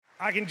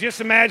I can just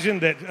imagine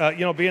that,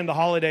 being the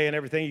holiday and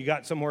everything, you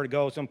got somewhere to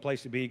go, some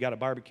place to be, you got a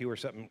barbecue or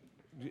something.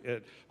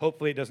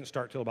 Hopefully it doesn't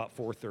start till about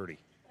 4:30.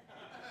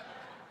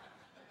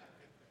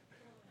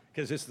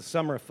 Because it's the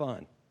summer of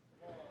fun.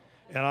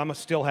 And I'm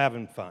still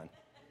having fun.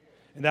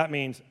 And that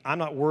means I'm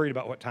not worried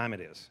about what time it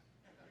is.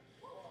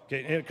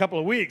 Okay, in a couple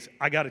of weeks,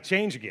 I got to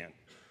change again.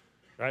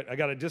 Right? I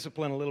got to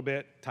discipline a little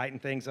bit, tighten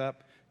things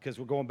up, because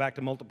we're going back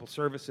to multiple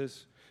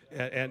services.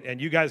 And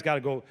you guys got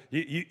to go.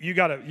 You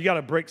got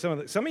to break some of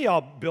the. Some of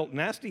y'all built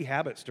nasty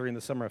habits during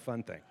the summer of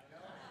fun thing.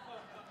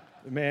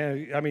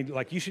 Man, I mean,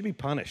 like you should be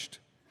punished.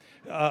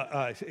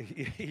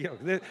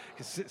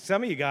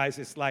 Some of you guys,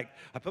 it's like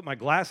I put my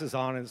glasses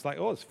on and it's like,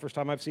 oh, it's the first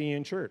time I've seen you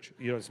in church.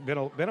 It's been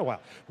a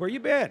while. Where you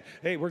been?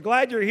 Hey, we're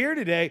glad you're here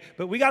today,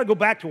 but we got to go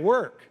back to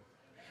work.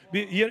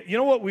 You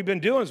know what we've been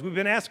doing is we've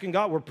been asking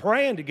God. We're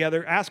praying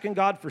together, asking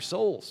God for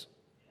souls.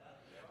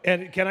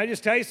 And can I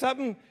just tell you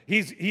something?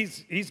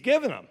 He's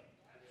given them,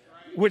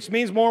 which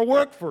means more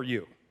work for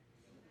you.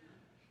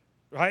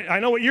 Right? I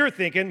know what you're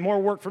thinking, more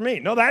work for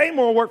me. No, that ain't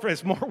more work for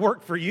it's more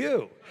work for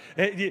you.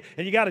 And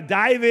you got to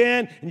dive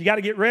in, and you got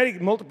to get ready.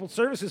 Multiple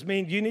services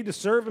mean you need to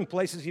serve in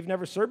places you've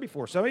never served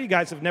before. Some of you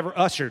guys have never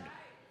ushered.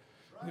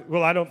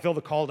 Well, I don't feel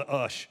the call to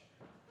ush.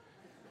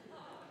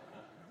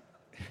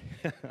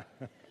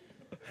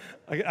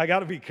 I got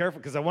to be careful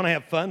because I want to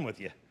have fun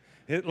with you.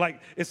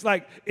 It's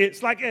like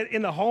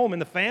in the home, in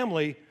the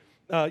family.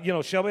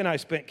 Shelby and I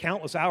spent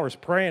countless hours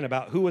praying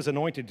about who was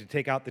anointed to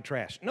take out the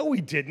trash. No,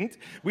 we didn't.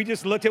 We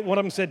just looked at one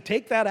of them and said,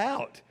 take that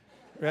out.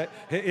 Right?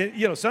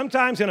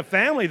 Sometimes in a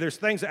family, there's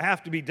things that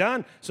have to be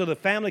done so the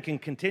family can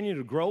continue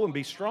to grow and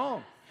be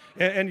strong.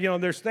 And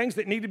there's things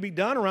that need to be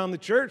done around the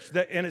church,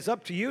 and it's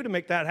up to you to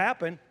make that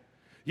happen.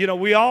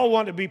 We all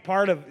want to be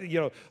part of,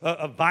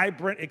 a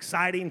vibrant,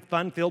 exciting,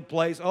 fun-filled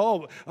place.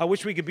 Oh, I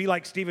wish we could be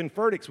like Stephen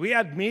Furtick's. We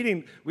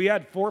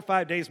had 4 or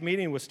 5 days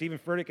meeting with Stephen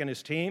Furtick and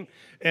his team.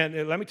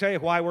 And let me tell you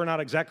why we're not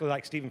exactly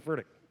like Stephen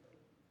Furtick.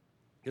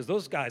 Because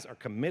those guys are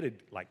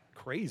committed like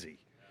crazy.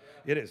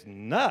 It is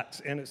nuts.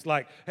 And it's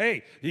like,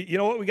 hey, you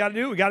know what we got to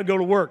do? We got to go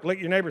to work. Let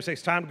your neighbor say,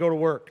 it's time to go to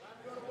work.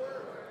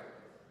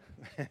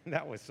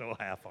 That was so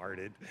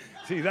half-hearted.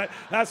 See,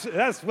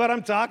 that's what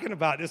I'm talking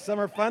about. This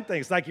summer fun thing.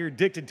 It's like you're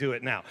addicted to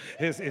it now.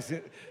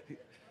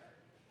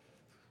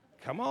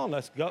 Come on,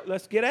 let's go.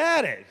 Let's get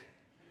at it.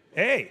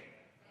 Hey,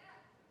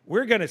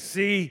 we're going to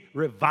see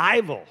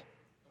revival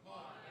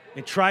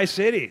in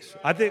Tri-Cities.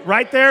 I think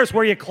right there is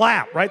where you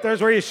clap. Right there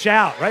is where you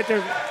shout. Right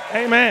there.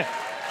 Amen.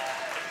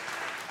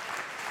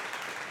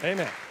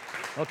 Amen.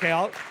 Okay,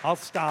 I'll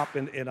stop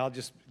and I'll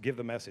just give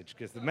the message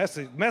because the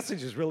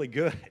message is really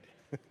good.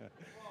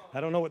 I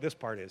don't know what this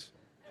part is.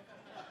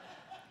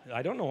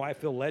 I don't know why I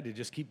feel led to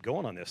just keep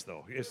going on this,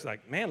 though. It's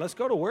like, man, let's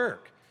go to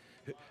work.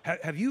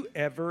 Have you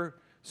ever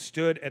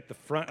stood at the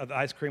front of the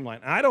ice cream line?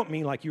 And I don't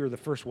mean like you were the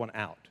first one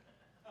out.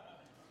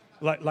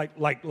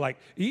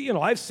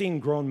 I've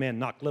seen grown men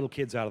knock little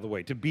kids out of the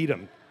way to beat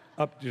them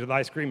up to the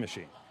ice cream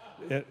machine.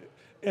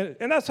 And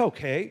that's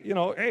okay.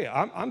 Hey,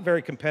 I'm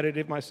very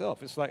competitive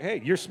myself. It's like,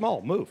 hey, you're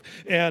small, move.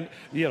 And,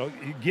 you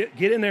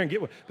get in there and get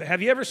one. But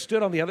have you ever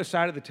stood on the other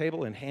side of the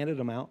table and handed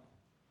them out?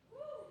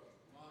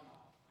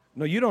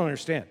 No, you don't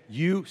understand.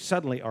 You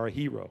suddenly are a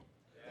hero.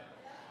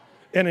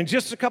 And in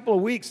just a couple of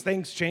weeks,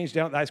 things change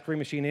down at the ice cream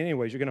machine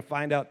anyways. You're going to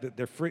find out that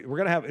they're free.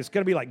 It's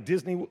going to be like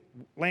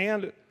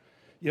Disneyland,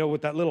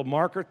 with that little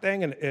marker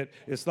thing. And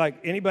it's like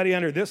anybody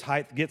under this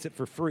height gets it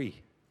for free.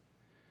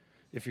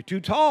 If you're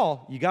too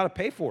tall, you got to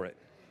pay for it.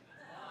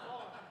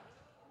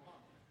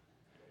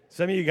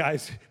 Some of you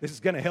guys, this is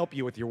going to help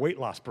you with your weight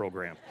loss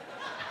program.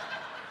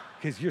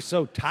 Because you're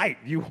so tight,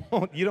 you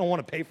don't want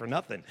to pay for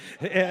nothing.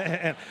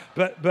 But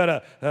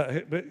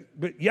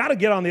you got to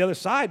get on the other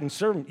side and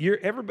serve them. You're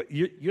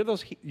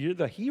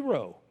the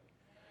hero,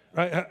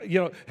 right?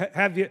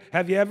 Have you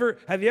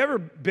ever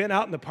been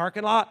out in the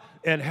parking lot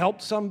and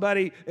helped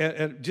somebody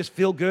and just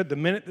feel good the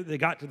minute that they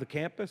got to the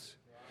campus?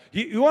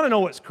 You want to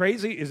know what's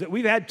crazy is that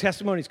we've had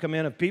testimonies come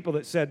in of people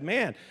that said,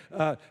 man,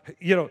 I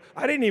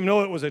didn't even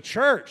know it was a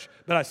church,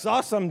 but I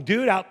saw some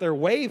dude out there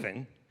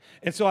waving.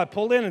 And so I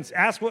pulled in and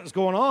asked what was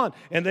going on,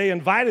 and they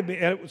invited me.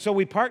 And so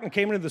we parked and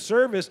came into the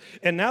service,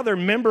 and now they're a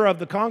member of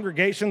the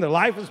congregation. Their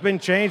life has been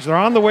changed. They're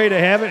on the way to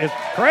heaven. It's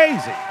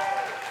crazy.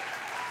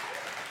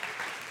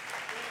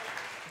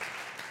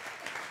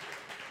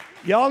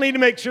 Y'all need to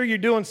make sure you're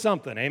doing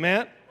something,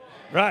 amen?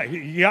 Right.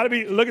 You got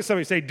to look at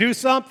somebody and say, do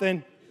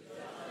something,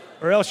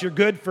 or else you're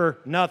good for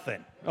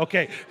nothing.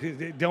 Okay,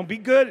 don't be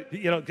good,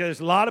 because there's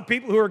a lot of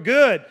people who are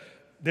good.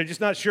 They're just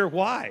not sure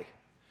why.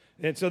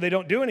 And so they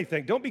don't do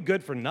anything. Don't be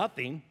good for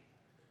nothing.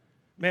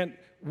 Man,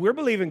 we're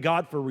believing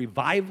God for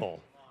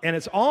revival, and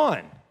it's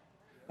on.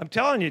 I'm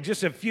telling you,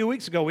 just a few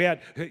weeks ago, we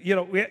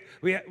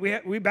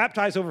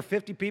baptized over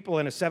 50 people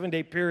in a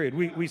 7-day period.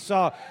 We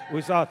saw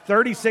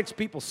 36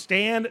 people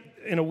stand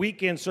in a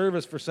weekend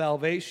service for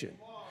salvation.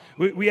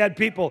 We had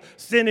people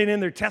sending in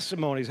their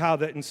testimonies how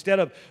that instead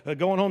of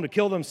going home to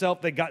kill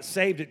themselves, they got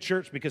saved at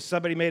church because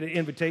somebody made an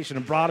invitation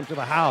and brought them to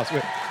the house.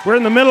 We're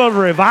in the middle of a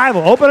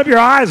revival. Open up your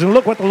eyes and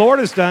look what the Lord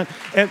has done,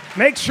 and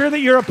make sure that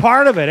you're a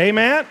part of it.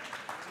 Amen?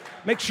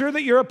 Make sure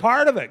that you're a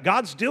part of it.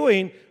 God's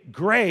doing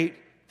great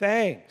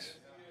things.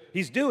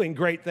 He's doing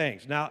great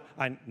things. Now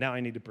I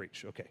need to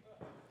preach. Okay.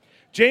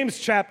 James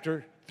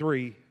chapter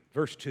 3,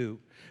 verse 2.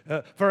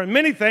 For in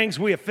many things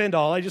we offend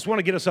all. I just want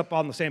to get us up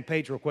on the same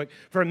page real quick.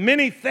 For in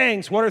many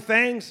things, what are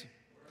things?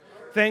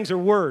 Things are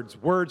words.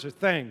 Words are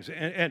things.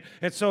 And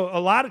so a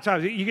lot of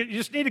times, you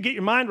just need to get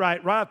your mind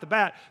right off the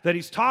bat that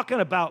he's talking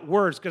about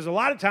words. Because a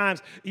lot of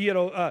times,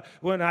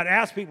 when I'd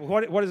ask people,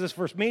 what does this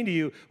verse mean to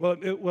you?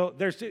 Well,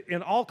 there's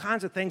in all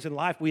kinds of things in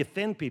life, we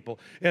offend people.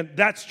 And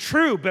that's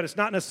true, but it's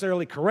not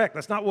necessarily correct.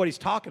 That's not what he's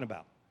talking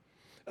about.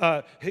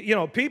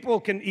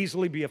 People can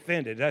easily be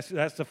offended. That's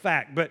the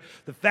fact. But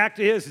the fact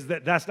is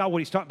that that's not what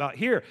he's talking about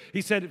here.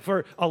 He said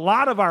for a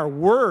lot of our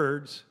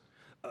words,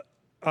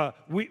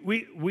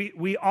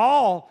 we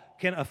all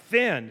can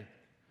offend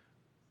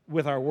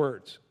with our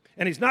words.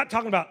 And he's not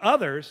talking about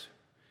others.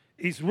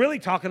 He's really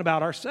talking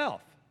about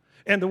ourselves.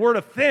 And the word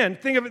offend,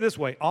 think of it this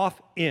way,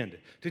 off end,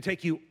 to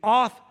take you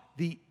off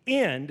the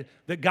end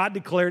that God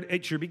declared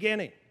at your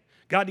beginning.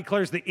 God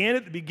declares the end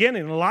at the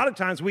beginning, and a lot of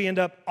times we end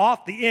up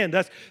off the end.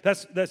 That's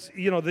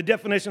the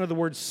definition of the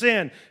word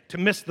sin, to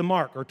miss the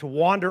mark or to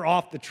wander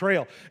off the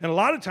trail. And a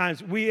lot of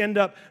times we end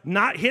up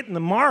not hitting the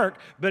mark,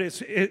 but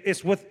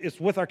it's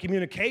with our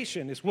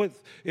communication.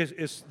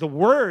 It's the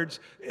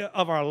words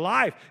of our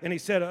life. And he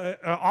said,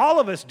 all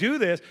of us do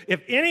this.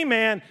 If any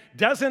man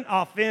doesn't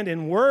offend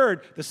in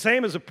word, the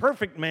same as a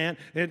perfect man.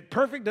 And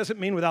perfect doesn't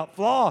mean without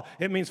flaw.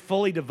 It means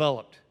fully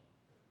developed.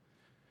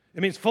 It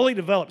means fully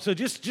developed. So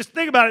just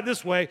think about it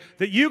this way,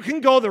 that you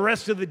can go the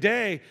rest of the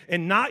day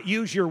and not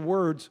use your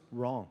words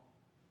wrong.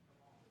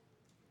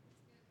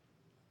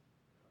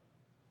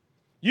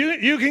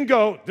 You can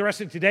go the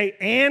rest of today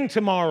and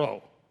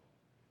tomorrow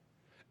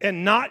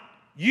and not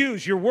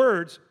use your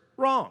words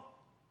wrong.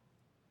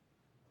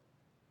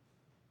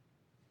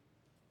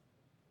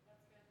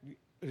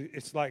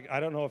 It's like, I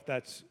don't know if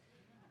that's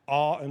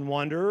awe and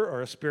wonder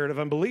or a spirit of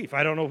unbelief.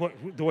 I don't know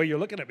the way you're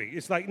looking at me.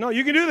 It's like, no,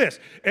 you can do this.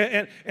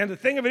 And the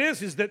thing of it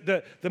is that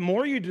the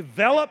more you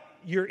develop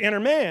your inner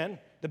man,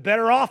 the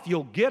better off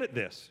you'll get at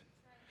this.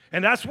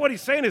 And that's what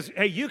he's saying is,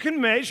 hey, you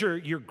can measure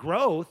your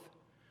growth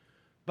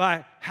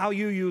by how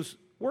you use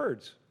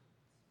words.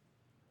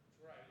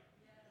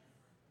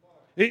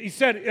 He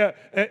said,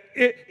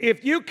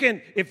 if you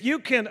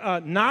can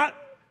not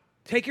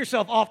take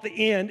yourself off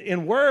the end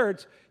in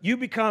words, you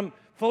become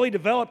fully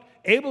developed,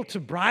 able to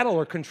bridle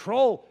or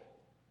control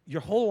your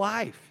whole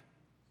life.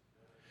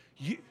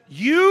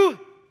 You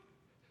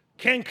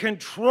can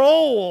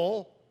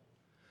control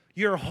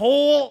your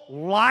whole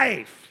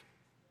life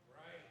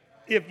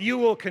if you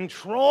will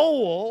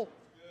control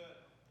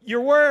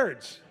your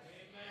words.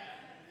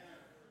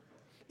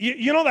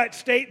 You know that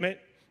statement,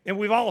 and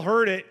we've all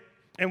heard it,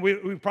 and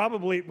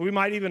we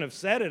might even have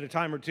said it a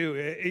time or two.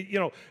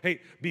 Hey,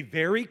 be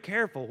very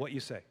careful what you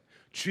say.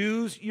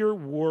 Choose your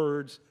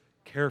words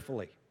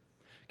carefully.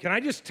 Can I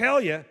just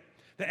tell you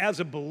that as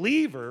a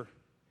believer,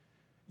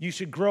 you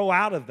should grow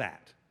out of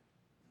that?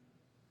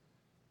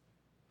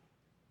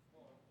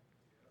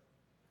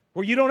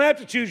 Where you don't have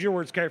to choose your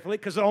words carefully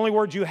because the only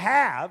words you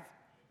have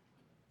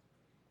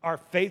are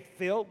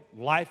faith-filled,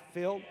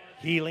 life-filled,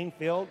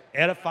 healing-filled,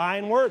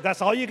 edifying words.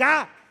 That's all you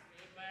got.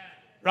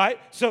 Right?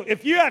 So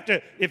if you have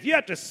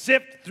to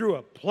sift through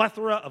a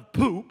plethora of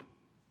poop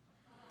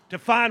to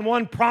find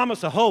one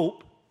promise of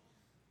hope,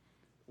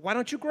 why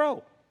don't you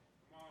grow?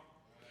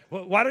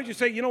 Well, why don't you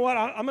say, you know what,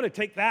 I'm going to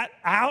take that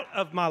out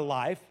of my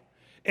life,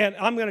 and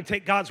I'm going to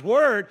take God's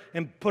word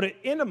and put it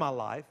into my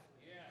life,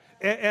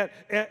 and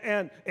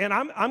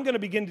I'm going to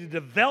begin to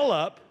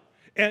develop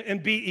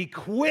and be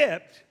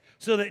equipped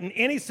so that in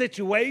any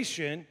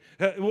situation,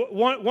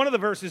 one of the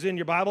verses in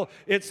your Bible,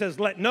 it says,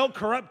 let no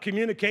corrupt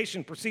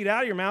communication proceed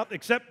out of your mouth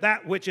except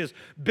that which is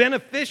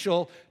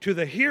beneficial to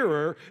the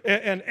hearer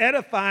and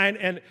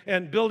edifying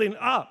and building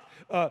up.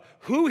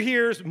 Who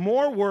hears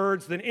more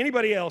words than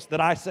anybody else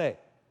that I say?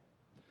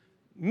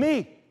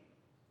 Me.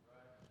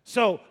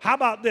 So how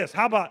about this?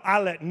 How about I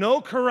let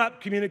no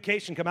corrupt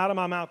communication come out of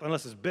my mouth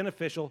unless it's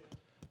beneficial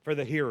for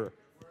the hearer?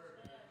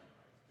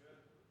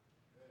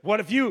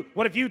 What if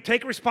you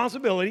take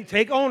responsibility,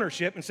 take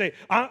ownership, and say,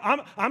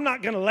 I'm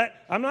not going to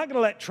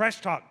let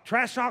trash talk.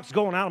 Trash talk's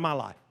going out of my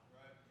life.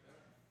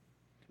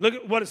 Look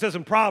at what it says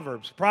in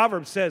Proverbs.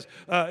 Proverbs says,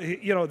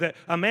 that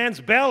a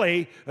man's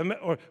belly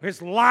or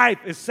his life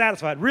is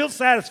satisfied. Real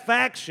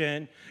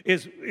satisfaction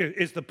is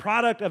the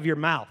product of your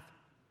mouth.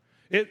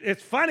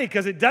 It's funny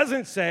because it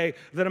doesn't say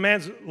that a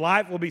man's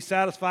life will be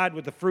satisfied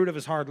with the fruit of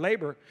his hard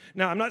labor.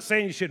 Now, I'm not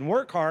saying you shouldn't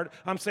work hard.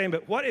 I'm saying,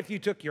 but what if you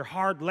took your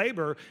hard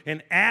labor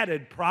and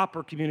added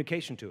proper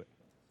communication to it?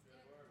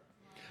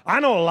 I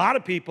know a lot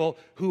of people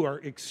who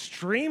are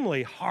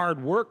extremely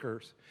hard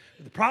workers.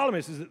 The problem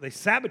is that they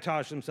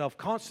sabotage themselves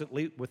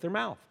constantly with their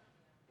mouth.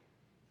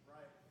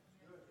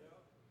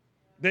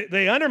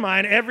 They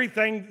undermine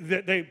everything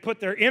that they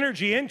put their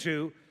energy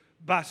into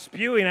by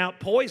spewing out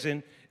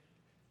poison.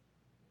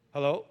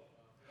 Hello?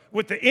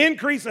 With the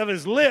increase of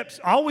his lips,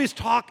 always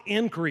talk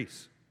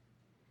increase.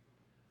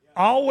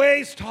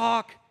 Always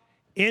talk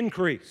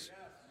increase.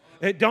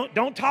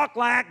 Don't talk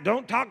lack,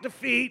 don't talk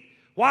defeat.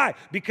 Why?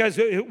 Because,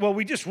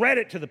 we just read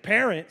it to the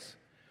parents,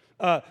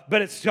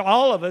 but it's to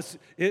all of us,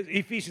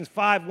 Ephesians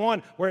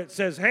 5:1, where it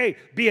says, hey,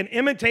 be an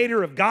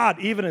imitator of God,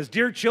 even as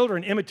dear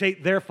children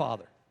imitate their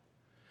father.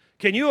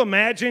 Can you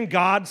imagine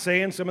God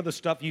saying some of the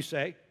stuff you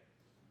say?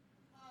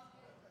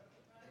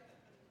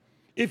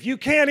 If you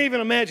can't even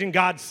imagine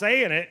God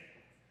saying it,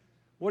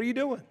 what are you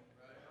doing?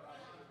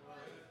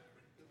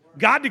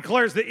 God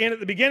declares the end at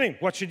the beginning.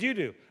 What should you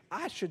do?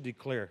 I should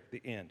declare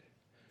the end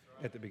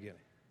at the beginning.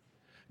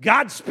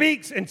 God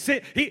speaks and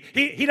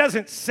he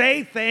doesn't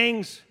say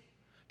things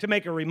to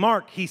make a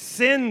remark. He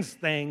sends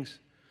things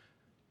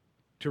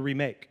to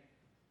remake.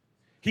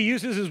 He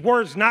uses his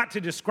words not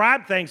to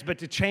describe things, but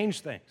to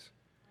change things.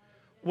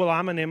 Well,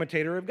 I'm an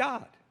imitator of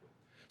God.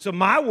 So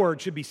my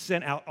word should be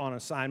sent out on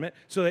assignment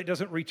so that it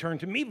doesn't return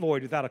to me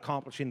void without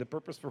accomplishing the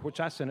purpose for which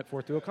I sent it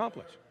forth to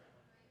accomplish.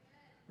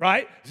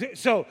 Right?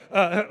 So,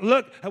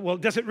 look, well,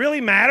 does it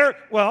really matter?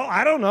 Well,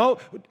 I don't know.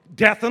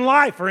 Death and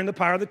life are in the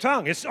power of the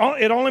tongue. It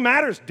only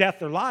matters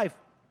death or life.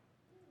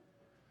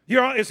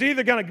 It's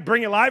either going to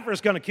bring you life or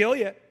it's going to kill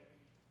you.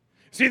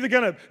 It's either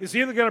going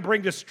to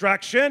bring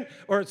destruction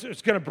or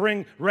it's going to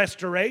bring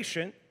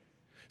restoration.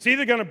 It's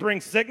either going to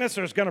bring sickness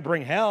or it's going to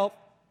bring health.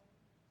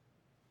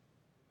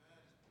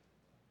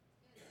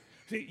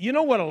 See, you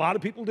know what a lot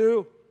of people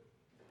do?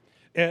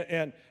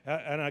 And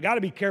I got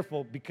to be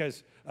careful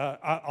because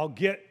I'll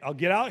get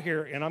out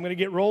here and I'm going to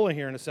get rolling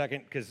here in a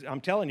second because I'm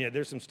telling you,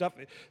 there's some stuff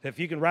that if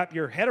you can wrap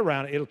your head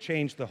around it, it'll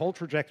change the whole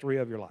trajectory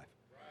of your life.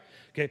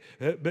 Okay,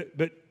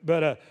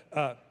 but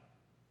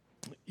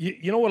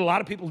you know what a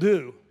lot of people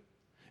do,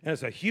 and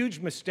it's a huge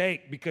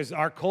mistake because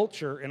our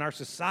culture and our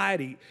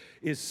society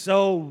is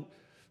so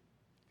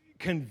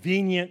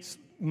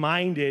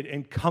convenience-minded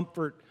and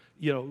comfort,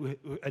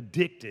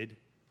 addicted.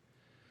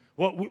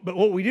 But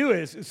what we do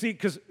is, see,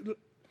 because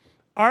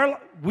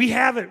we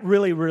have it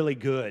really, really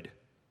good.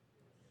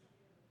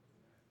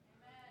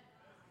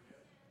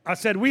 I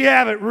said, we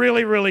have it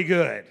really, really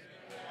good.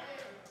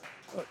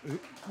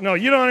 No,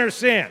 you don't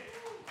understand.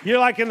 You're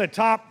like in the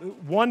top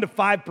 1 to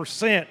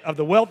 5% of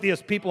the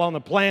wealthiest people on the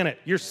planet.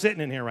 You're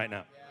sitting in here right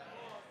now.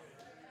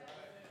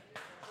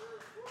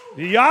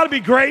 You ought to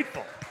be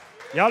grateful.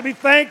 You ought to be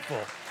thankful.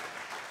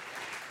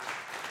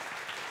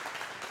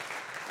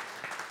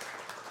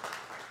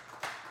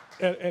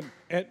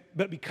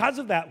 But because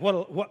of that,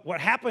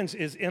 what happens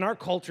is in our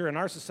culture, in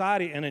our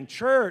society, and in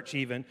church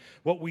even,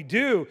 what we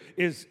do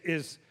is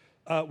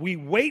we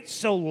wait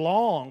so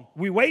long.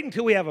 We wait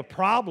until we have a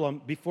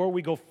problem before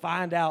we go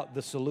find out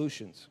the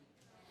solutions.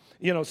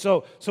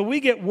 So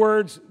we get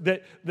words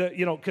that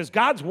because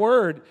God's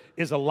word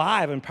is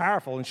alive and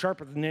powerful and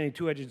sharper than any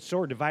two-edged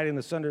sword, dividing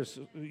the sunder.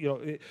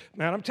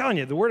 Man, I'm telling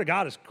you, the word of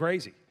God is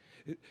crazy.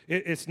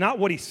 It's not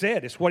what he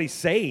said; it's what he's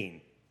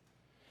saying.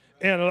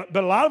 But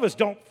a lot of us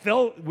don't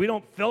fill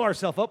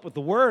ourselves up with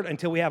the word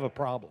until we have a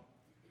problem.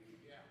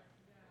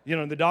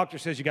 The doctor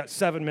says you got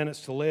 7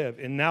 minutes to live,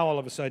 and now all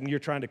of a sudden you're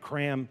trying to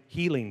cram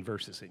healing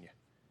verses in you.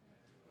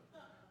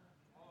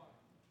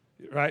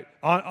 Right?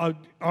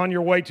 On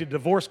your way to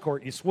divorce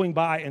court, you swing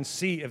by and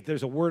see if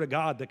there's a word of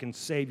God that can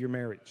save your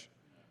marriage.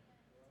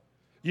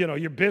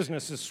 Your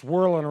business is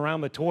swirling around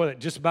the toilet,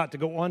 just about to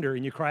go under,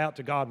 and you cry out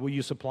to God, will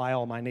you supply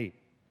all my need?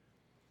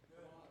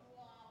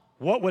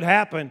 What would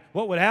happen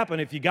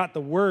if you got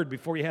the word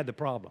before you had the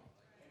problem?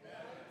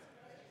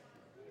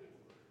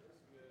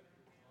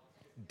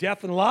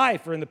 Death and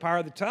life are in the power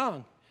of the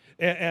tongue.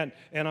 And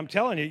I'm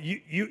telling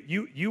you,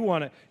 you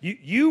want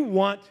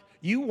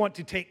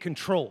to take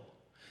control.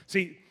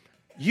 See,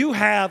 you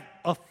have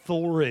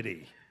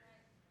authority.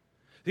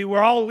 See,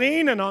 we're all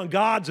leaning on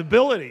God's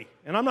ability.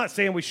 And I'm not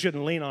saying we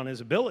shouldn't lean on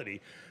his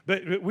ability,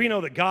 but we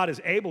know that God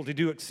is able to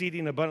do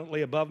exceeding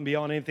abundantly above and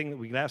beyond anything that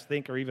we can ask,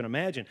 think, or even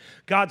imagine.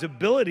 God's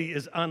ability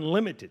is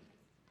unlimited,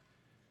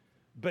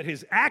 but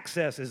his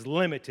access is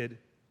limited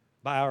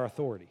by our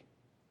authority.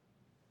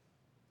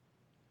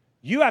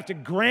 You have to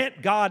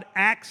grant God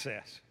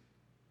access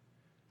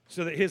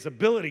so that his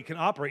ability can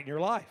operate in your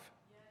life.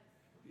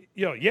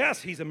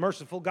 Yes, he's a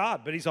merciful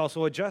God, but he's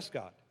also a just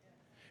God.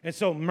 And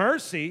so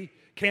mercy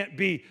can't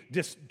be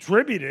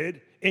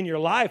distributed in your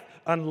life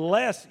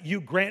unless you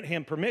grant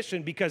him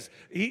permission because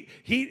he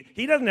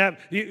doesn't have,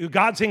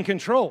 God's in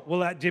control.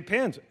 Well, that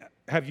depends.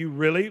 Have you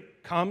really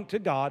come to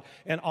God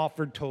and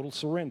offered total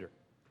surrender?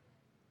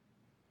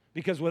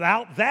 Because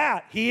without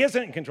that, he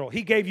isn't in control.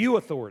 He gave you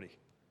authority.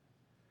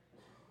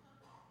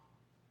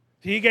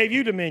 He gave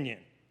you dominion.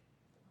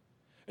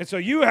 And so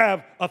you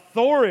have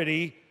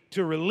authority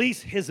to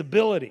release his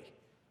ability.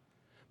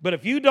 But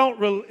if you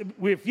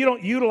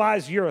don't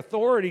utilize your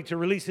authority to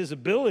release his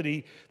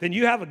ability, then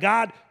you have a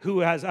God who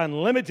has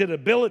unlimited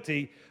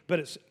ability, but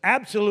it's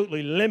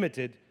absolutely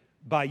limited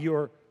by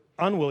your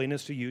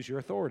unwillingness to use your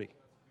authority.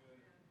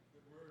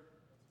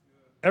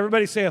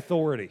 Everybody say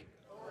authority.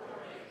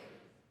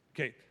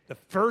 Okay, the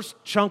first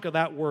chunk of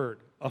that word,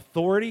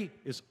 authority,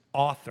 is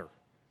author.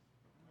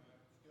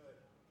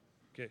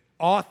 Okay,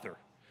 author.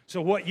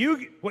 So what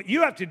you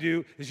have to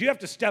do is you have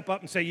to step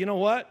up and say, you know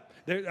what?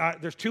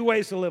 There's two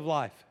ways to live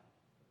life.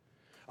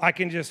 I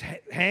can just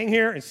hang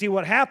here and see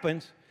what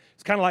happens.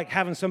 It's kind of like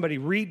having somebody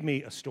read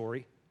me a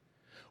story.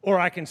 Or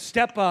I can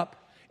step up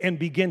and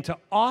begin to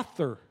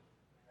author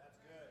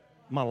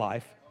my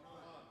life.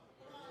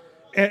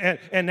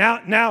 And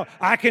now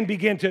I can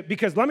begin to,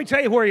 because let me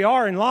tell you where you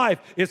are in life.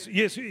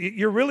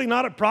 You're really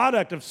not a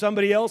product of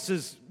somebody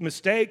else's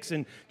mistakes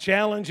and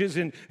challenges,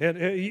 and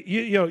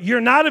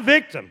you're not a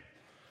victim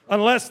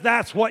unless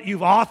that's what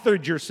you've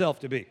authored yourself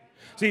to be.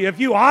 See, if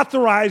you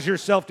authorize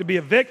yourself to be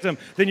a victim,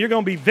 then you're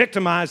going to be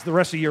victimized the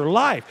rest of your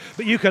life.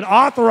 But you can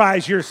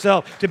authorize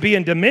yourself to be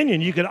in dominion.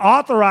 You can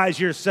authorize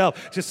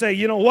yourself to say,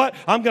 you know what?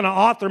 I'm going to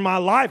author my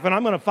life, and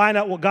I'm going to find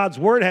out what God's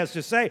Word has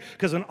to say.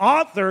 Because an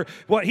author,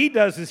 what he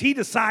does is he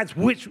decides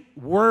which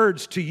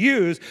words to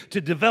use to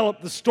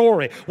develop the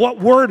story. What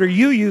word are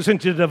you using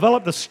to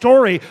develop the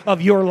story of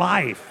your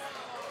life?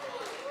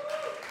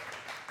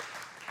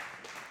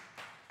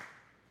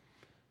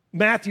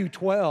 Matthew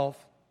 12.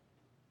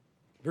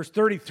 Verse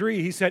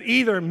 33, he said,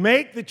 either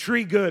make the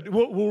tree good.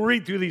 We'll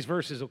read through these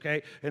verses,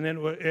 okay? And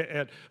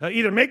then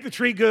either make the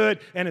tree good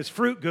and its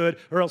fruit good,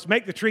 or else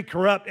make the tree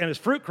corrupt and its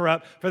fruit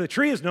corrupt, for the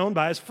tree is known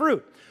by its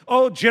fruit.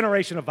 Oh,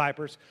 generation of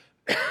vipers.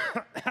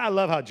 I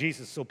love how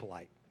Jesus is so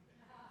polite.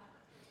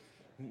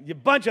 You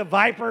bunch of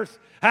vipers,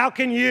 how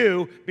can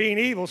you, being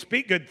evil,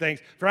 speak good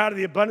things? For out of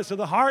the abundance of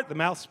the heart, the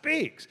mouth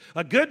speaks.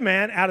 A good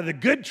man out of the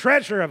good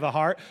treasure of the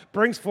heart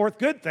brings forth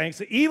good things.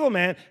 The evil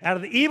man out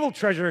of the evil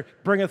treasure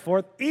bringeth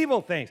forth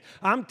evil things.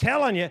 I'm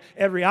telling you,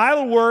 every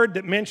idle word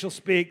that men shall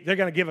speak, they're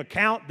going to give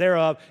account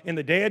thereof in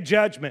the day of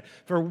judgment.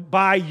 For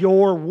by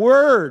your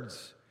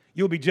words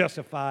you'll be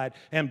justified,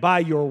 and by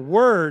your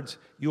words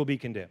you'll be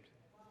condemned.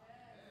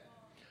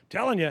 I'm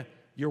telling you,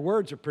 your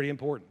words are pretty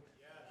important.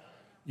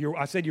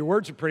 I said your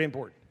words are pretty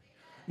important.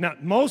 Now,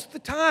 most of the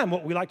time,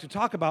 what we like to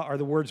talk about are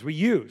the words we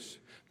use.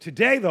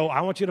 Today, though,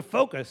 I want you to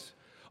focus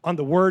on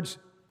the words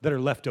that are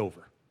left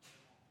over.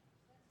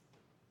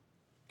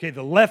 Okay,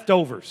 the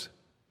leftovers.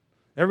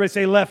 Everybody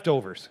say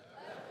leftovers.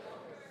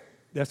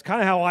 That's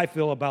kind of how I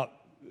feel about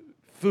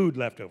food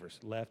leftovers.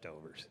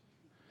 Leftovers.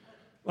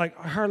 Like,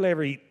 I hardly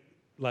ever eat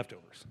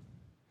leftovers.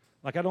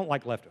 Like, I don't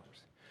like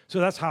leftovers.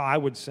 So that's how I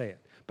would say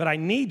it. But I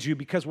need you,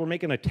 because we're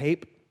making a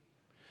tape,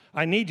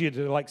 I need you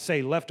to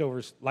say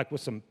leftovers with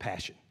some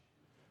passion.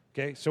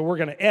 Okay? So we're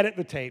going to edit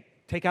the tape,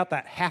 take out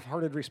that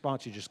half-hearted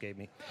response you just gave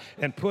me,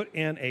 and put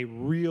in a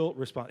real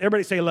response.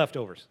 Everybody say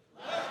leftovers.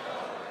 Leftovers.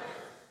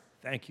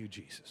 Thank you,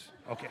 Jesus.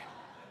 Okay.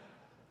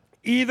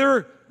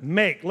 Either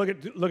make, look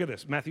at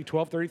this, Matthew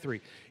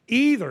 12:33.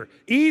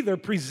 Either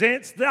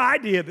presents the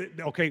idea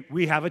that, okay,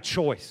 we have a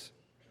choice.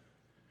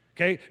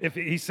 Okay, if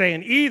he's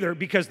saying either,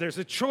 because there's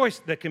a choice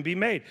that can be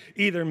made.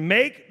 Either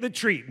make the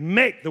tree.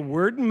 Make, the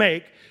word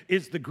make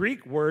is the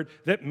Greek word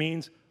that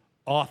means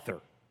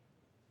author.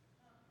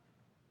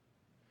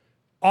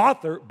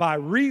 Author by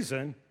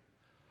reason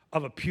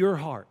of a pure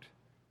heart.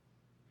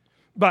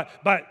 But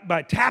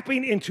by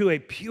tapping into a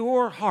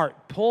pure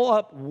heart, pull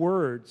up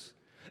words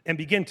and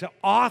begin to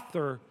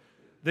author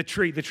the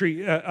tree.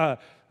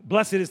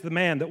 Blessed is the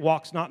man that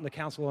walks not in the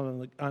counsel of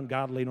the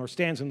ungodly, nor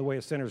stands in the way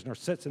of sinners, nor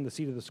sits in the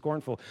seat of the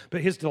scornful. But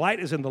his delight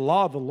is in the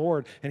law of the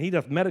Lord, and he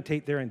doth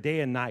meditate therein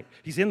day and night.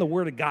 He's in the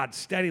Word of God,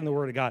 studying the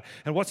Word of God.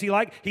 And what's he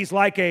like? He's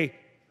like a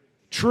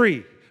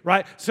tree,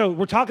 right? So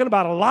we're talking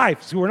about a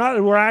life. So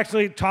we're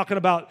actually talking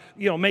about,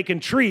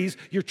 making trees.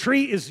 Your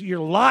tree is your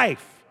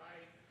life.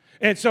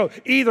 And so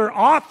either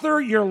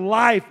author your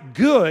life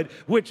good,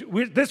 which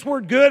this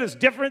word good is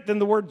different than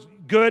the word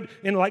good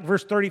in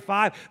verse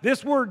 35.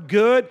 This word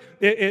good,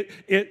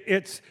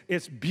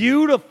 it's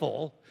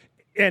beautiful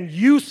and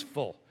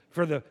useful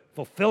for the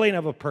fulfilling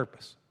of a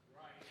purpose.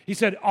 He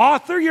said,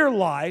 author your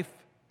life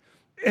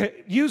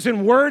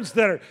using words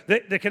that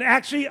can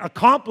actually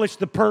accomplish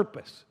the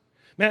purpose.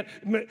 Man,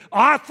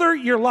 author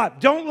your life.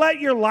 Don't let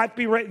your life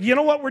be... You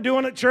know what we're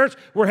doing at church?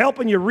 We're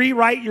helping you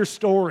rewrite your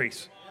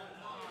stories.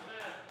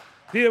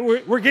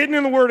 We're getting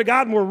in the Word of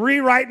God and we're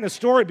rewriting the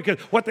story, because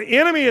what the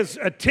enemy is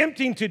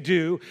attempting to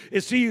do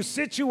is to use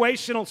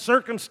situational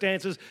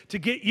circumstances to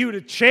get you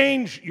to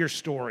change your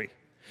story.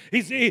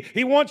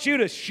 He wants you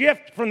to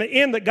shift from the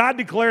end that God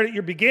declared at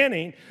your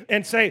beginning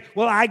and say,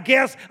 well, I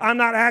guess I'm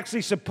not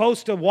actually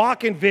supposed to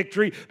walk in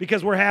victory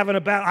because we're having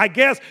a battle. I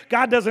guess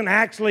God doesn't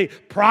actually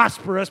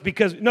prosper us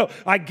because, no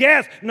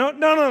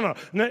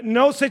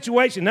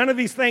situation. None of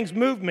these things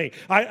move me.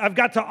 I've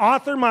got to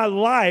author my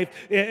life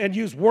and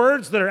use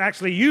words that are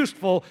actually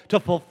useful to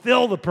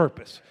fulfill the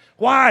purpose.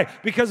 Why?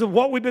 Because of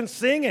what we've been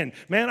singing.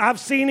 Man, I've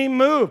seen him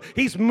move.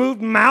 He's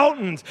moved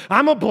mountains.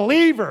 I'm a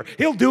believer.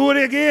 He'll do it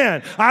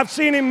again. I've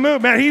seen him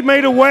move. Man, he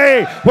made a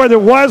way where there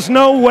was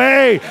no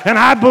way. And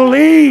I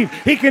believe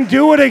he can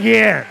do it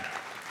again.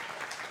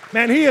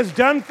 Man, he has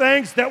done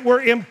things that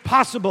were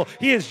impossible.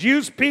 He has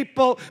used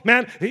people,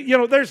 man,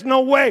 there's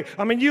no way.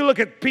 I mean, you look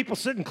at people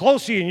sitting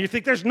close to you and you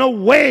think there's no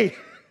way.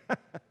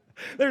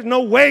 There's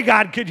no way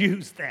God could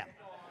use them.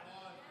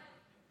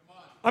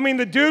 I mean,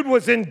 the dude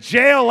was in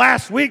jail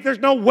last week. There's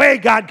no way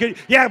God could.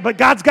 Yeah, but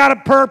God's got a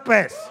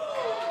purpose.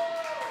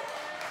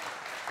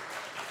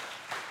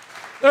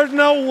 There's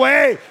no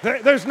way.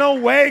 There's no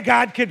way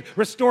God could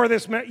restore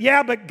this man.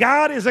 Yeah, but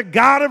God is a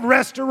God of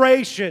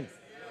restoration.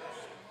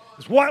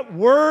 What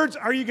words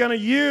are you going to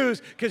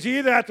use? Because you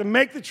either have to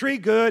make the tree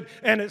good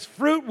and its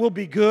fruit will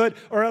be good,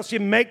 or else you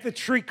make the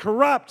tree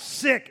corrupt,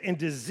 sick, and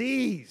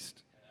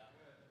diseased.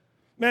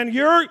 Man,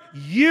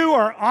 you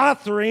are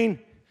authoring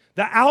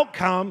the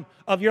outcome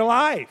of your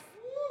life.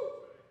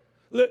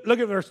 Look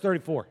at verse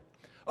 34.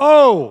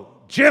 Oh,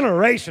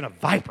 generation of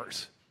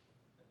vipers.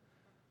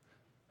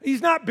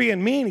 He's not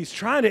being mean. He's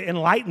trying to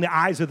enlighten the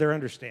eyes of their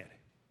understanding.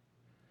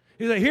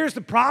 He's like, here's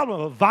the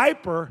problem. A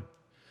viper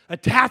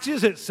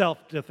attaches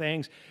itself to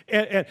things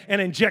and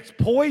injects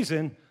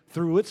poison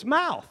through its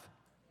mouth.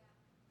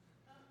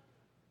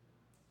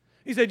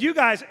 He said, you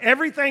guys,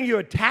 everything you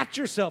attach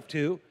yourself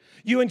to,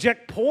 you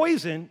inject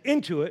poison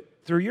into it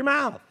through your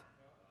mouth.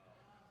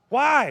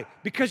 Why?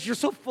 Because you're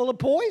so full of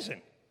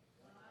poison.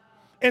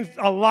 And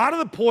a lot of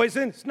the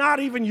poison, it's not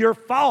even your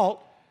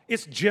fault,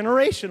 it's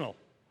generational.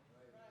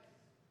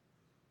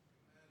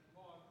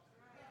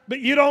 But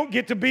you don't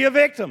get to be a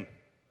victim.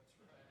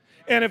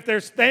 And if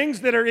there's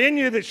things that are in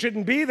you that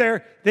shouldn't be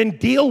there, then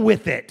deal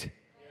with it.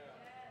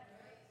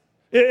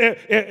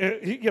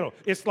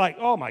 It's like,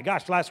 oh my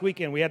gosh, last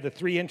weekend we had the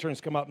 3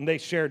 interns come up and they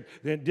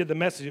did the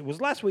message.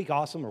 Was last week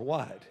awesome or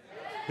what?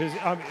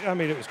 I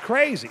mean, it was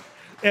crazy.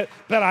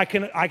 But I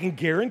can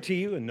guarantee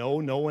you, and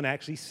no one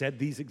actually said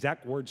these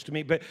exact words to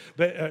me. But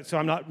so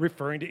I'm not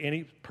referring to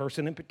any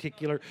person in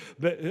particular.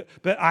 But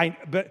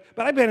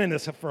I've been in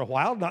this for a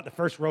while, not the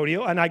first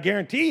rodeo, and I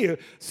guarantee you,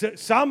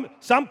 some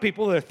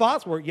people, their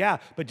thoughts were, yeah,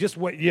 but just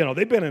wait.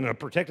 They've been in a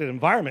protected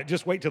environment.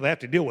 Just wait till they have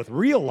to deal with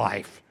real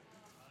life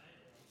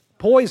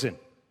poison.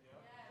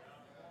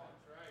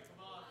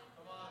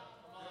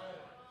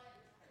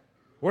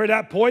 Where'd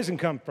that poison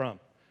come from?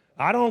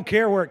 I don't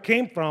care where it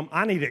came from.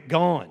 I need it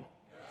gone.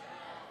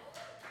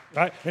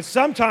 Right? And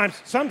sometimes,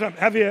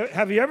 have you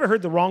ever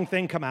heard the wrong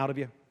thing come out of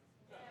you?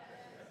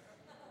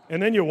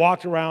 And then you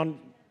walked around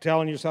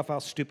telling yourself how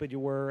stupid you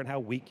were and how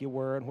weak you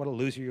were and what a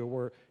loser you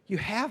were. You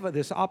have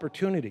this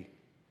opportunity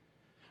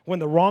when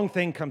the wrong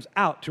thing comes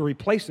out to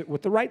replace it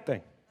with the right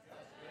thing.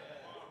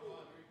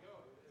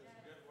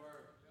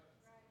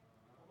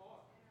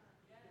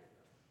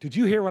 Did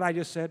you hear what I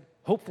just said?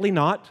 Hopefully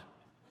not.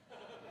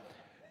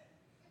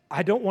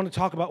 I don't want to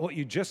talk about what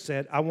you just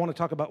said. I want to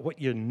talk about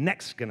what you're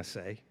next going to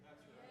say.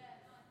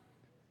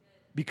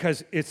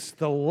 Because it's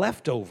the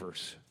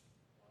leftovers.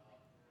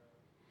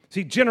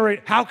 See,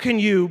 how can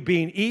you,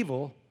 being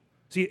evil,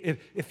 see,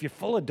 if you're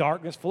full of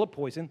darkness, full of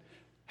poison,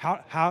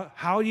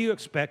 how do you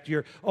expect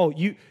you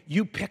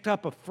picked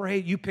up a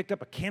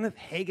Kenneth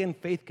Hagin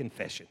faith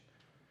confession,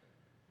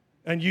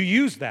 and you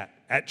used that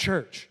at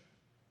church.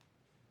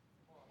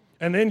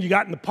 And then you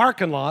got in the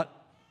parking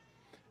lot,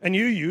 and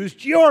you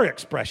used your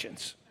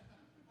expressions.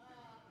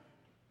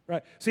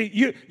 Right? See,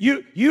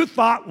 you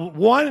thought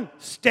one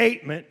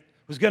statement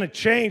was going to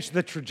change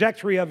the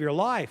trajectory of your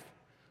life,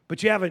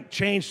 but you haven't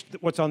changed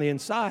what's on the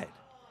inside.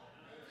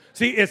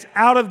 See, it's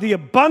out of the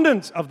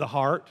abundance of the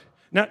heart.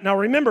 Now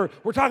remember,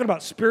 we're talking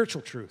about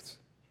spiritual truths.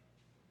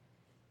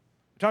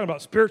 We're talking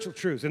about spiritual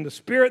truths. In the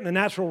spirit and the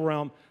natural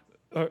realm,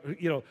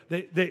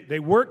 they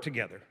work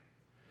together.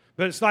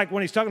 But it's like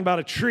when he's talking about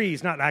a tree,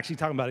 he's not actually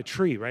talking about a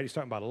tree, right? He's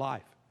talking about a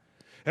life.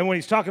 And when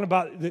he's talking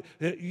about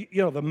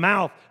the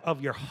mouth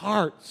of your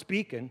heart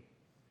speaking,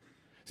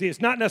 see,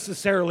 it's not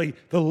necessarily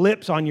the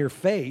lips on your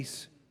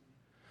face,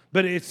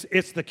 but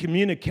it's the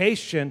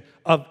communication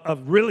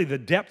of really the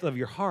depth of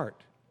your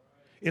heart.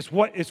 It's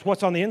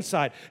what's on the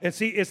inside. And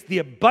see, it's the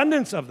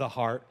abundance of the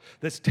heart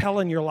that's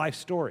telling your life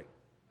story.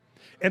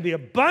 And the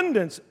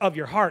abundance of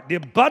your heart, the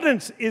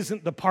abundance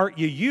isn't the part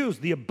you use.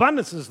 The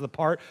abundance is the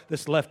part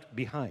that's left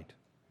behind.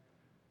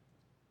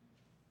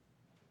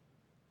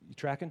 You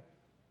tracking?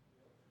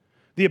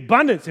 The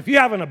abundance, if you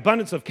have an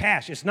abundance of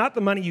cash, it's not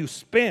the money you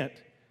spent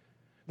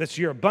that's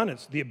your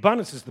abundance. The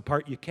abundance is the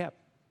part you kept.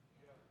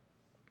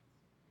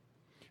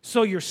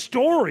 So your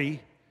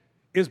story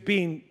is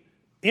being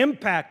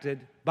impacted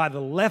by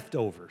the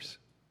leftovers.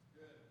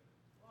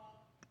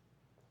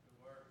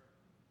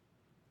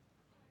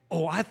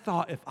 Oh, I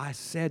thought if I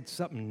said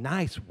something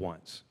nice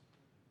once,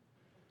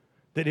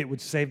 that it would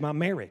save my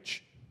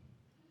marriage.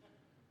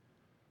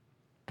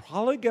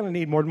 Probably going to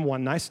need more than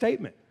one nice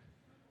statement.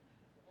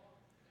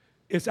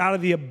 It's out of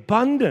the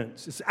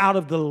abundance. It's out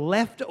of the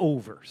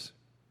leftovers.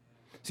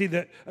 See,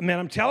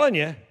 I'm telling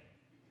you,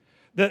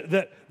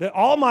 that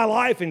all my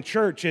life in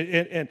church,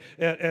 and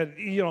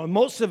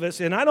most of us,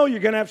 and I know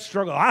you're going to have to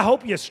struggle. I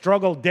hope you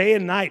struggle day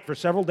and night for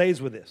several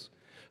days with this.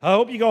 I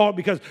hope you go home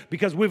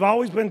because we've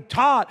always been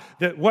taught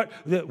that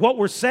what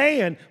we're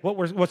saying,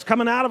 what's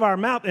coming out of our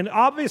mouth, and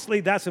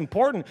obviously that's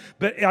important,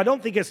 but I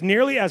don't think it's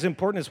nearly as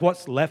important as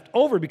what's left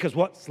over, because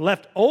what's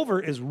left over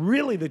is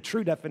really the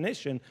true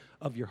definition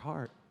of your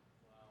heart.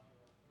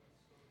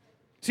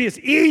 See, it's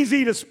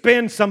easy to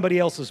spend somebody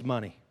else's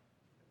money.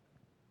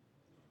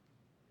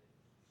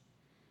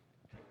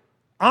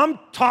 I'm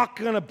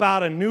talking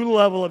about a new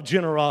level of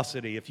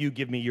generosity if you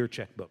give me your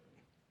checkbook.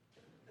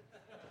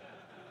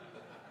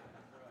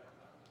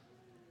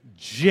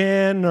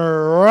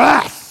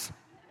 Generous.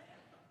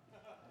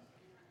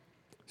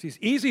 See, it's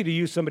easy to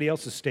use somebody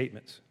else's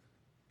statements.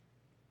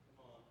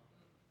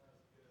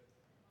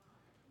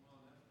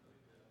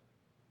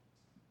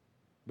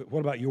 But what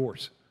about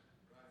yours?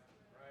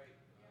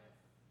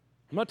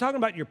 I'm not talking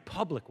about your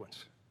public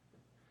ones.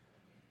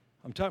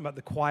 I'm talking about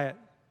the quiet,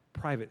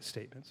 private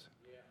statements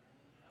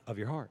of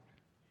your heart.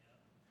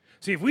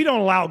 See, if we don't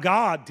allow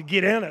God to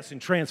get in us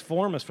and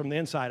transform us from the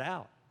inside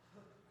out,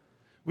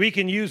 we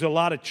can use a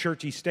lot of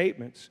churchy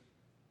statements,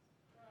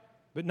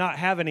 but not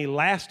have any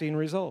lasting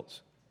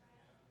results.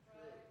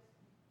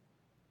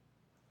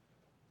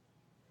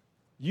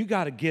 You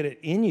got to get it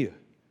in you.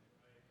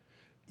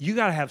 You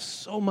got to have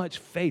so much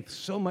faith,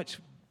 so much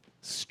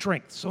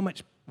strength, so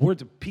much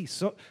words of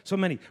peace, so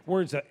many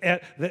words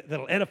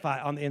that'll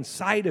edify on the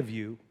inside of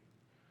you,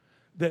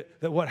 that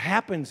what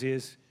happens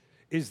is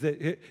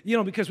that,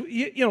 because,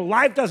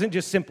 life doesn't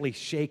just simply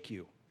shake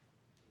you.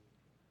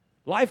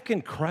 Life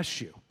can crush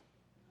you.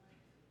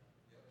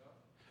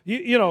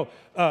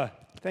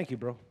 Thank you,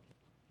 bro.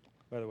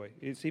 By the way,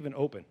 it's even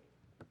open.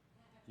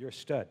 You're a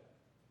stud.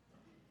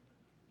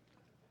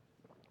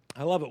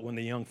 I love it when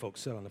the young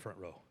folks sit on the front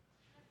row.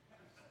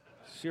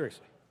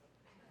 Seriously.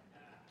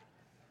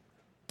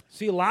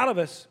 See, a lot of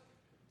us,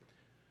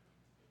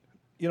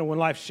 when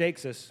life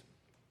shakes us,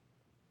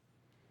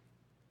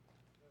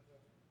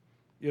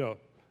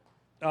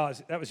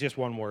 that was just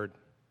one word.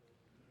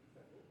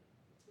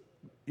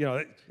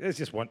 It's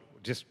just one,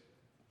 just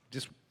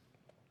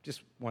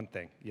one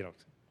thing.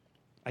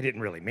 I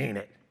didn't really mean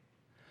it.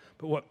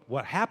 But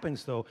what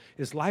happens, though,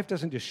 is life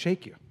doesn't just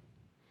shake you.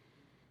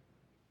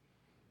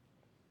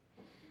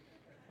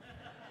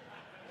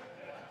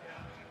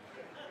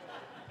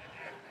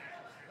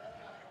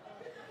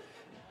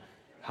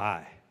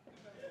 Hi.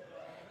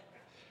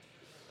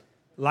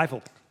 Life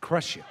will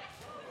crush you.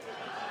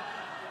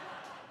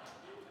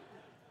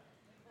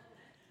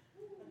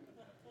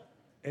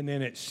 And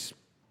then it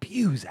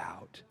spews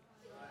out.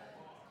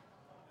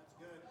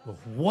 Well,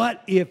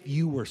 what if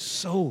you were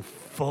so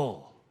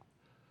full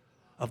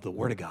of the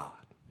Word of God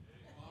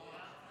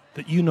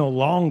that you no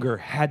longer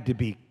had to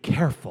be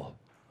careful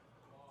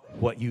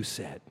what you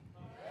said?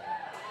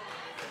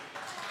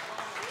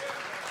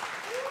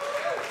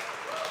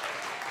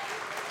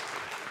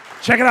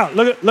 Check it out.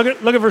 Look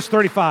at verse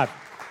 35.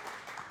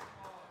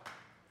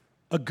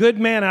 A good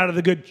man out of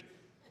the good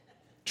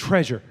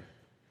treasure.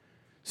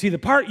 See, the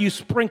part you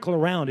sprinkle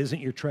around isn't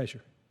your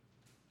treasure.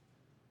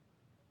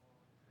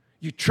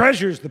 Your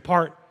treasure is the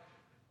part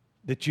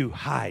that you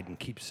hide and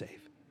keep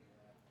safe.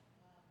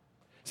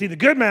 See, the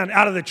good man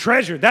out of the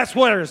treasure, that's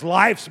what his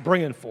life's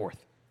bringing forth.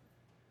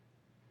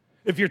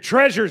 If your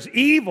treasure's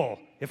evil,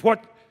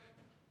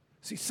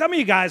 see, some of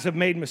you guys have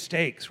made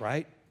mistakes,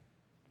 right?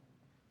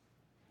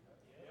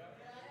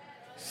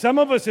 Some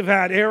of us have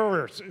had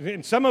errors,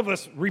 and some of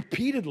us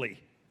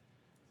repeatedly.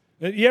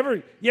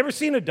 You ever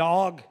seen a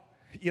dog,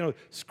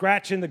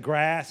 scratching the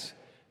grass,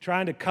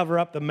 trying to cover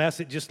up the mess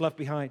it just left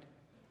behind?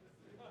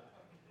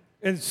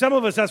 And some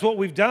of us, that's what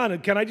we've done.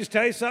 And can I just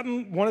tell you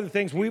something? One of the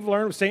things we've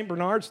learned with St.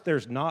 Bernard's,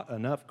 there's not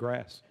enough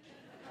grass.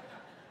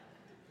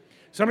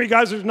 Some of you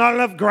guys, there's not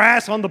enough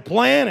grass on the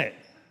planet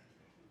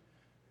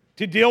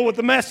to deal with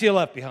the mess you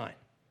left behind.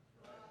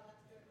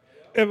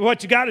 And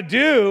what you got to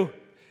do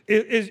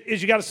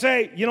is you got to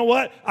say, you know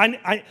what?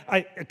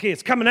 Okay,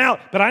 it's coming out,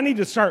 but I need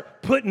to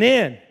start putting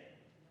in.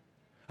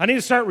 I need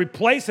to start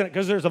replacing it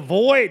because there's a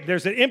void,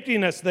 there's an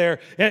emptiness there,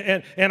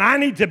 and I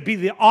need to be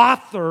the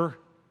author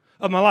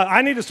of my life.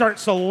 I need to start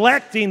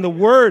selecting the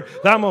word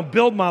that I'm going to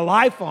build my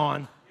life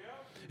on.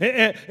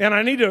 And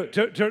I need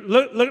to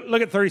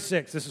look at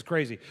 36. This is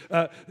crazy.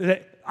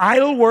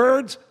 Idle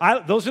words,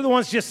 those are the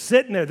ones just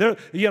sitting there.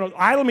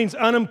 Idle means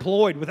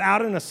unemployed,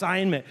 without an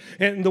assignment.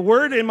 And the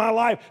word in my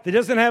life that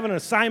doesn't have an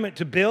assignment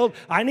to build,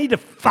 I need to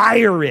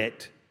fire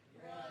it.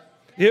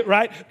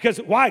 Right?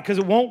 Why? Because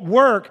it won't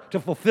work to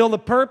fulfill the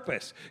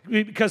purpose.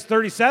 Because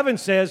 37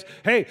 says,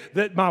 hey,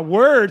 that my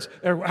words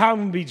are how I'm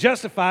going to be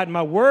justified.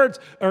 My words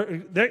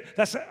I'm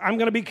going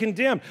to be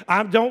condemned.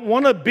 I don't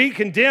want to be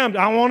condemned.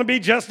 I want to be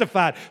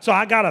justified. So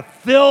I got to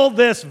fill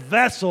this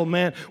vessel,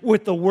 man,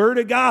 with the Word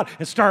of God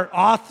and start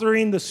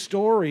authoring the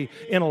story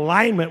in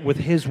alignment with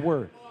His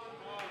Word.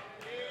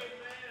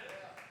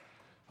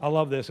 I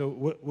love this.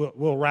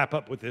 We'll wrap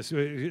up with this.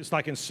 It's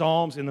like in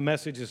Psalms, in the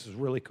Message, this is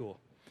really cool.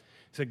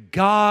 So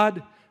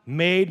God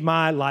made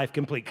my life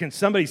complete. Can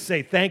somebody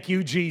say, thank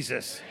you,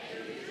 Jesus?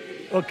 Thank you,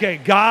 Jesus. Okay,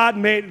 God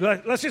made,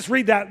 let's just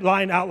read that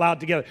line out loud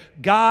together.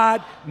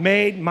 God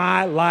made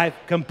my life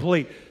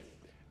complete.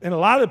 And a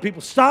lot of the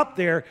people stop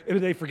there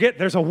and they forget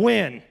there's a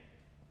win.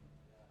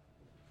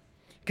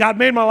 God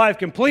made my life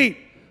complete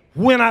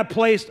when I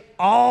placed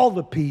all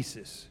the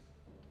pieces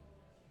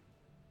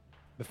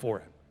before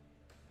Him.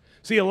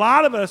 See, a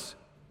lot of us,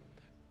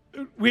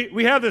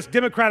 we have this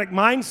democratic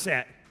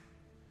mindset,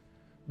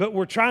 but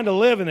we're trying to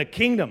live in a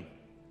kingdom,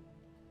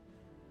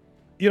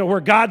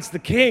 where God's the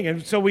king.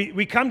 And so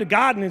we come to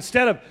God, and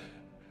instead of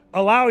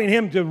allowing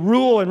Him to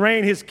rule and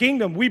reign His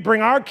kingdom, we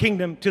bring our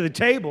kingdom to the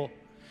table.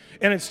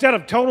 And instead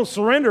of total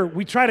surrender,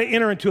 we try to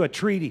enter into a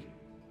treaty.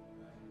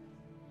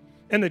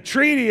 And the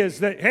treaty is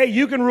that, hey,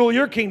 you can rule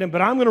your kingdom,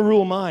 but I'm going to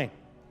rule mine.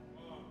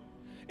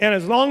 And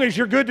as long as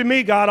you're good to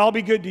me, God, I'll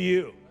be good to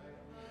you.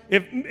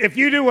 If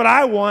you do what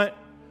I want,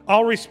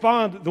 I'll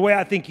respond the way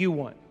I think you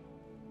want.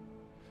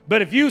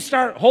 But if you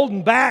start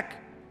holding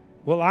back,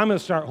 well, I'm going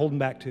to start holding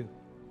back too.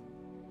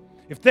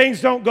 If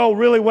things don't go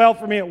really well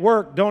for me at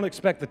work, don't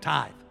expect the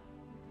tithe,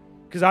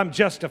 because I'm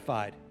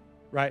justified,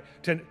 right,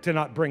 to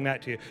not bring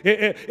that to you.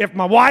 If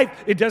my wife,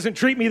 it doesn't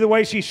treat me the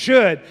way she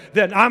should,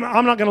 then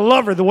I'm not going to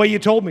love her the way you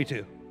told me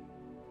to.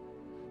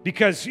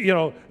 Because,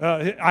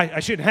 I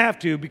shouldn't have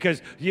to,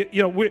 because,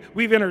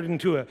 we've entered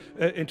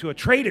into a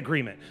trade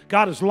agreement.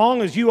 God, as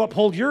long as you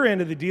uphold your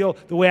end of the deal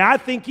the way I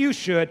think you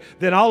should,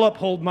 then I'll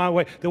uphold my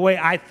way the way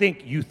I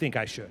think you think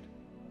I should.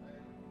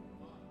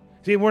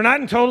 See, we're not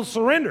in total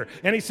surrender.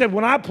 And He said,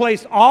 when I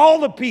placed all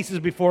the pieces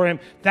before Him,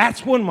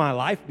 that's when my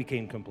life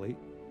became complete.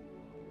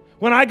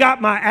 When I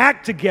got my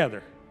act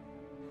together,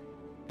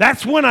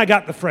 that's when I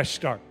got the fresh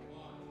start.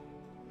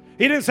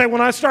 He didn't say when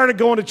I started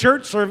going to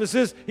church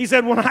services. He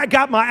said when I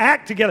got my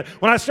act together,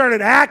 when I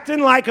started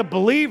acting like a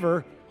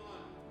believer,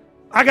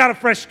 I got a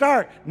fresh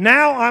start.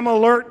 Now I'm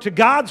alert to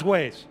God's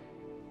ways.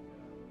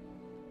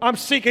 I'm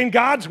seeking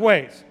God's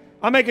ways.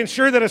 I'm making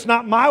sure that it's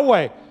not my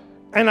way.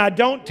 And I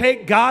don't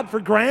take God for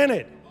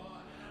granted.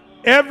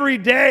 Every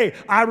day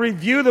I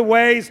review the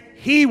ways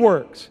He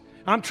works.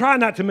 I'm trying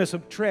not to miss a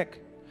trick.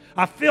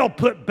 I feel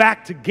put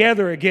back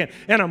together again,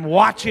 and I'm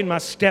watching my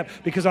step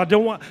because I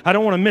don't want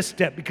to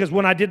misstep, because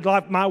when I did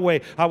life my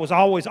way, I was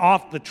always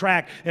off the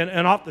track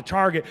and off the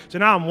target. So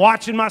now I'm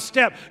watching my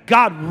step.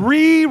 God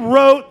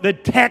rewrote the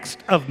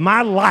text of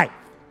my life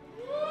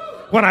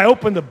when I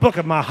opened the book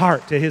of my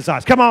heart to His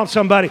eyes. Come on,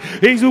 somebody.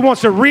 He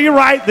wants to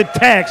rewrite the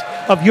text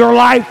of your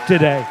life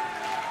today.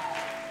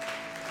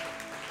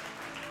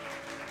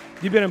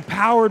 You've been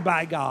empowered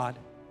by God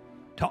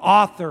to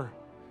author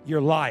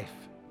your life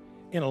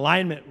in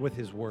alignment with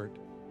His Word.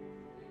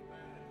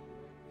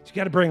 But you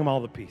got to bring Him all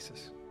the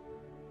pieces.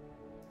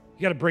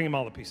 You got to bring Him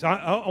all the pieces.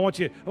 I want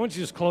you to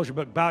just close your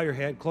book, bow your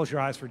head, close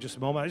your eyes for just a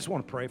moment. I just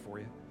want to pray for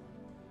you.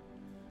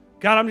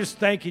 God, I'm just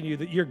thanking You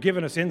that You're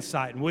giving us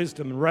insight and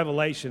wisdom and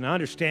revelation and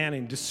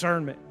understanding,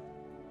 discernment.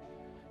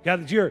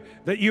 God,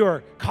 that you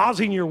are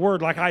causing Your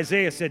Word, like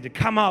Isaiah said, to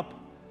come up.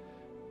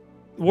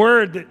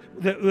 Word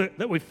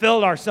that we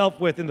filled ourselves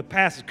with in the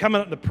past is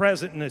coming up in the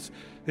present, and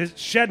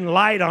it's shedding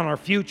light on our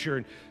future.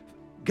 And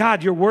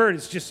God, Your Word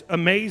is just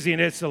amazing.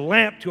 It's a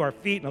lamp to our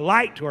feet and a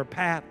light to our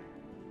path.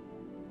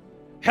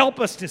 Help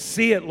us to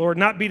see it, Lord,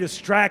 not be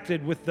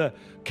distracted with the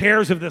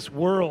cares of this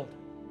world,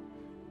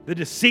 the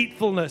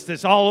deceitfulness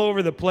that's all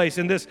over the place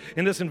in this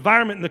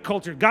environment, in the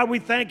culture. God, we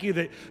thank You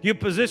that You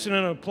position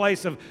in a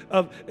place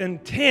of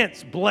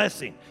intense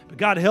blessing. But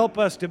God, help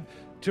us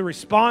to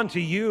respond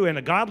to You in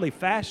a godly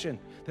fashion,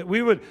 that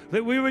we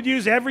would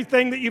use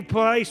everything that You've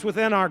placed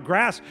within our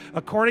grasp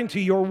according to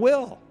Your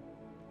will.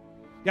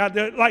 God,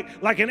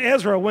 like in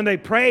Ezra, when they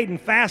prayed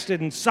and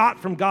fasted and sought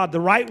from God the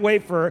right way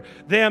for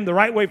them, the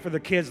right way for the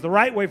kids, the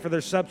right way for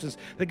their substance,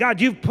 that God,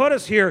 You've put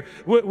us here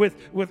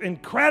with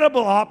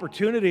incredible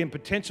opportunity and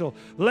potential.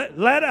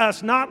 Let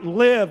us not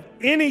live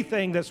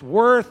anything that's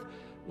worth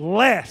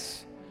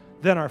less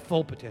than our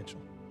full potential.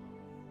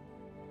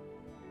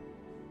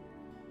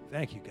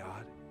 Thank You,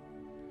 God.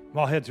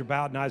 While heads are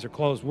bowed and eyes are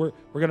closed, we're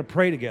going to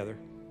pray together.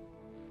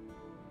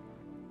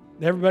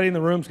 Everybody in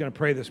the room is going to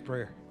pray this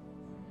prayer.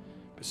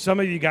 But some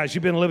of you guys,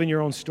 you've been living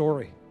your own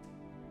story.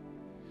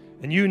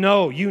 And you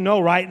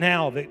know right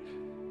now that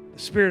the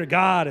Spirit of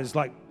God is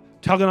like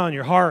tugging on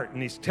your heart,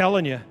 and He's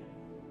telling you,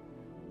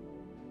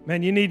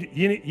 man, you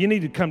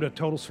need to come to a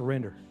total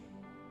surrender.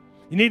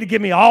 You need to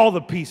give me all the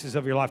pieces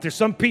of your life. There's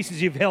some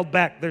pieces you've held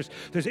back.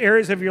 There's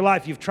areas of your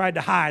life you've tried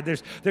to hide.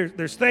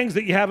 There's things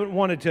that you haven't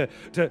wanted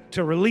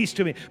to release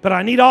to me. But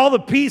I need all the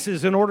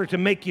pieces in order to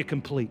make you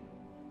complete.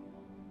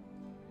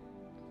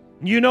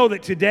 You know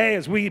that today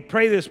as we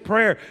pray this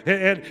prayer,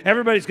 and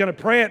everybody's going to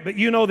pray it, but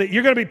you know that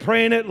you're going to be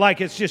praying it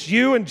like it's just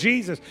you and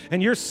Jesus,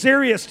 and you're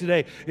serious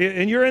today,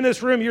 and you're in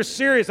this room, you're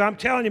serious. I'm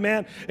telling you,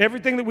 man,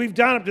 everything that we've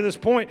done up to this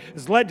point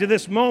has led to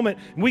this moment,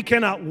 and we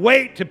cannot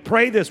wait to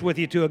pray this with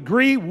you, to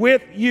agree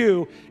with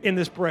you in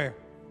this prayer.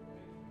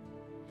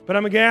 But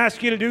I'm going to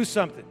ask you to do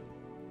something.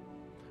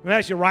 I'm going to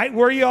ask you right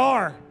where you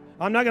are.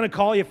 I'm not going to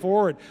call you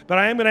forward, but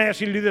I am going to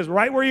ask you to do this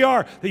right where you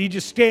are, that you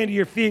just stand to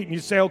your feet and you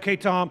say, okay,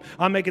 Tom,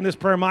 I'm making this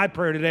prayer my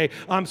prayer today.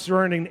 I'm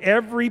surrendering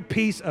every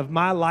piece of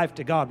my life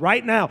to God.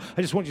 Right now,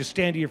 I just want you to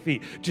stand to your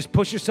feet. Just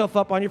push yourself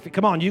up on your feet.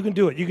 Come on, you can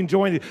do it. You can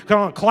join. Come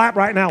on, clap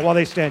right now while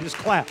they stand. Just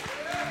clap.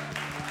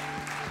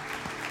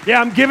 Yeah,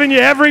 I'm giving you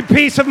every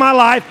piece of my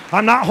life.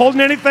 I'm not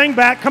holding anything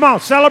back. Come on,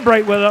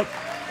 celebrate with them.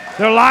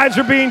 Their lives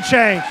are being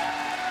changed.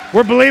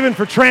 We're believing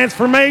for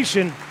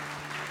transformation.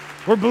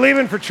 We're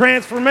believing for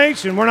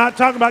transformation. We're not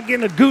talking about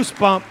getting a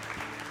goosebump.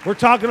 We're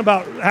talking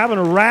about having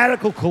a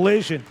radical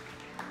collision.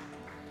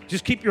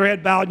 Just keep your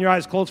head bowed and your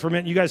eyes closed for a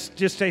minute. You guys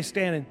just stay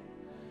standing.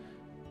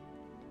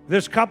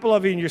 There's a couple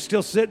of you and you're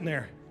still sitting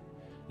there.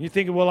 You're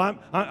thinking, well,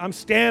 I'm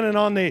standing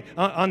on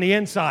the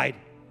inside.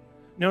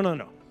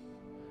 No.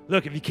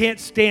 Look, if you can't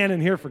stand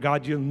in here for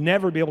God, you'll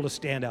never be able to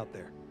stand out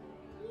there.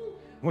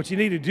 What you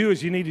need to do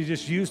is you need to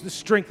just use the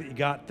strength that you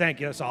got. Thank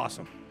you. That's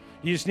awesome.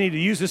 You just need to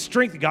use the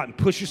strength you got and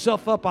push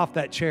yourself up off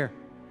that chair.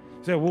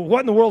 Say, well, what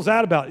in the world is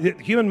that about? The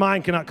human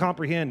mind cannot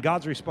comprehend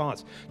God's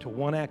response to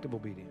one act of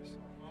obedience.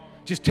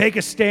 Just take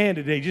a stand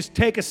today. Just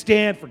take a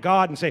stand for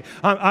God and say,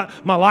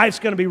 my life's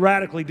going to be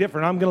radically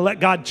different. I'm going to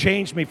let God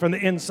change me from the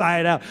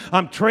inside out.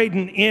 I'm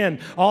trading in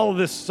all of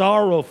this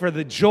sorrow for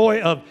the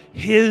joy of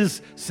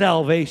His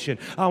salvation.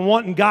 I'm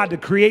wanting God to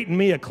create in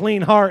me a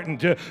clean heart and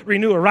to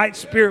renew a right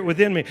spirit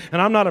within me. And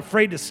I'm not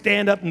afraid to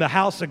stand up in the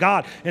house of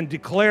God and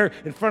declare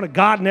in front of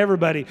God and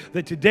everybody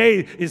that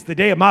today is the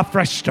day of my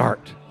fresh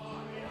start.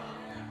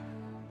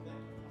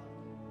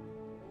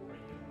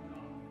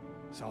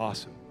 It's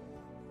awesome.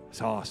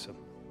 It's awesome.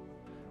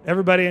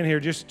 Everybody in here,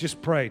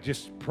 just pray.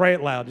 Just pray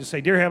it loud. Just say,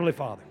 Dear Heavenly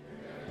Father,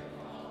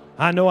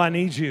 I know I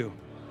need you.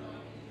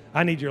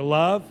 I need your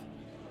love.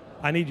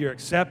 I need your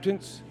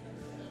acceptance.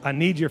 I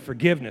need your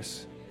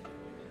forgiveness.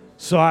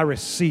 So I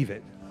receive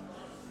it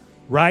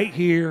right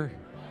here,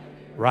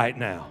 right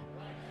now.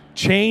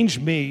 Change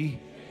me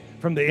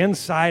from the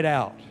inside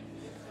out.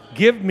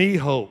 Give me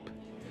hope.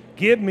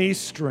 Give me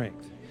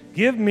strength.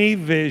 Give me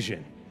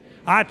vision.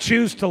 I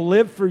choose to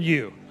live for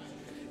you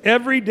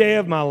every day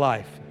of my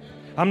life.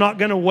 I'm not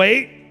going to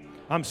wait.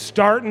 I'm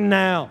starting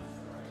now.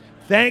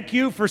 Thank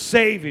you for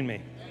saving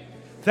me.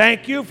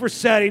 Thank you for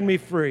setting me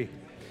free.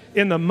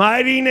 In the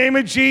mighty name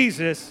of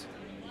Jesus,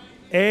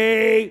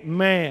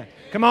 amen.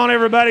 Come on,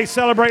 everybody,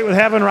 celebrate with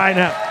heaven right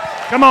now.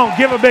 Come on,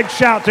 give a big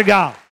shout to God.